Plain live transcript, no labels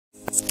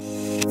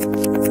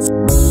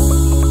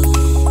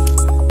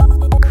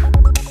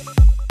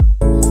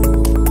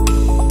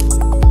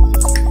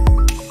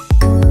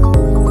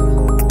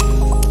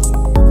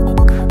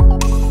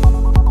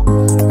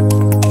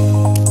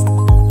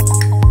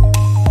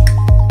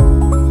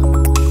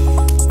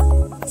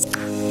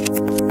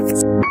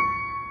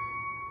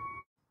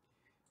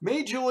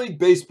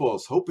Baseball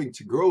is hoping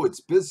to grow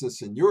its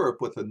business in Europe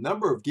with a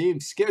number of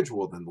games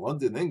scheduled in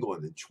London,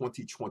 England in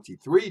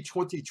 2023,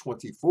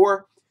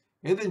 2024,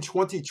 and in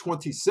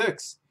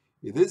 2026.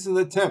 It is an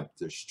attempt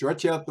to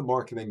stretch out the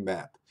marketing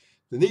map.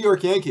 The New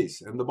York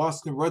Yankees and the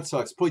Boston Red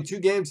Sox played 2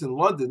 games in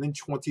London in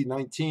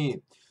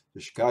 2019.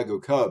 The Chicago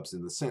Cubs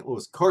and the St.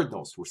 Louis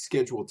Cardinals were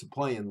scheduled to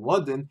play in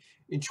London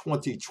in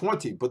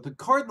 2020, but the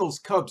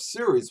Cardinals-Cubs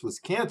series was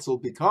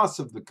canceled because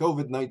of the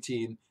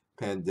COVID-19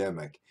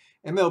 pandemic.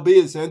 MLB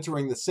is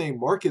entering the same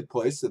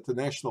marketplace that the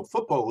National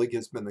Football League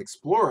has been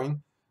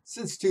exploring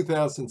since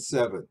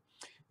 2007.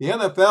 The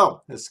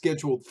NFL has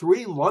scheduled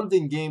 3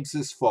 London games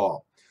this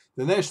fall.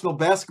 The National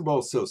Basketball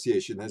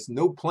Association has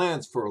no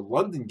plans for a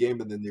London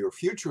game in the near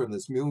future and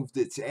has moved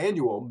its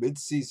annual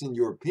mid-season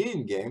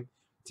European game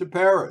to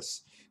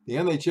Paris. The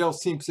NHL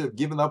seems to have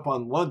given up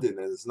on London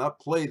and has not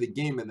played a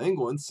game in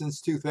England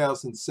since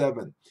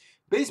 2007.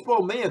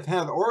 Baseball may have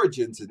had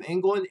origins in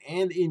England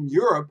and in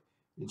Europe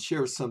and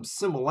shares some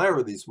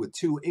similarities with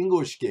 2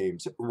 English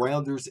games,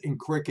 rounders and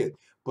cricket.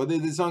 But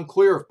it is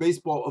unclear if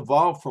baseball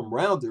evolved from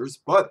rounders,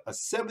 but a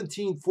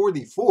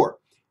 1744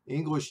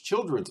 English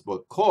children's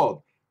book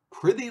called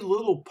Pretty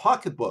Little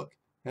Pocketbook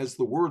has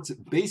the words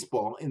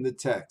baseball in the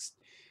text.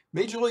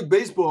 Major League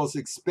Baseball is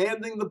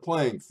expanding the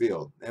playing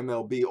field.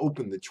 MLB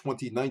opened the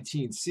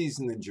 2019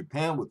 season in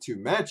Japan with 2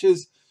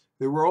 matches.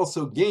 There were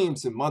also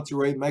games in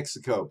Monterrey,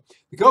 Mexico.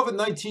 The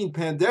COVID-19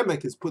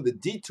 pandemic has put a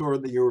detour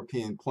in the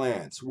European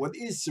plans. What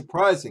is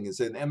surprising is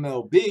that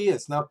MLB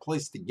has not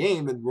placed a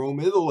game in Rome,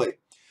 Italy.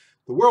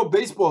 The World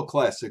Baseball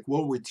Classic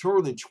will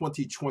return in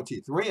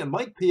 2023, and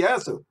Mike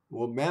Piazza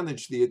will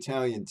manage the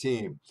Italian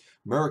team.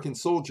 American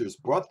soldiers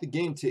brought the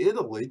game to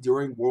Italy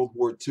during World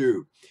War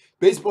II.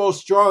 Baseball is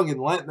strong in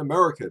Latin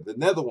America, the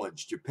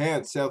Netherlands,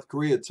 Japan, South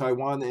Korea,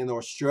 Taiwan, and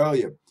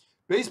Australia.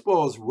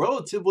 Baseball is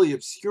relatively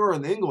obscure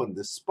in England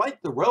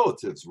despite the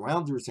relatives,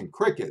 rounders, and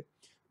cricket.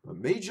 But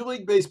Major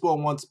League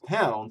Baseball wants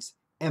pounds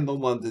and the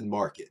London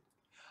market.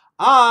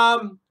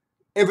 I'm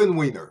Evan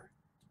Weiner.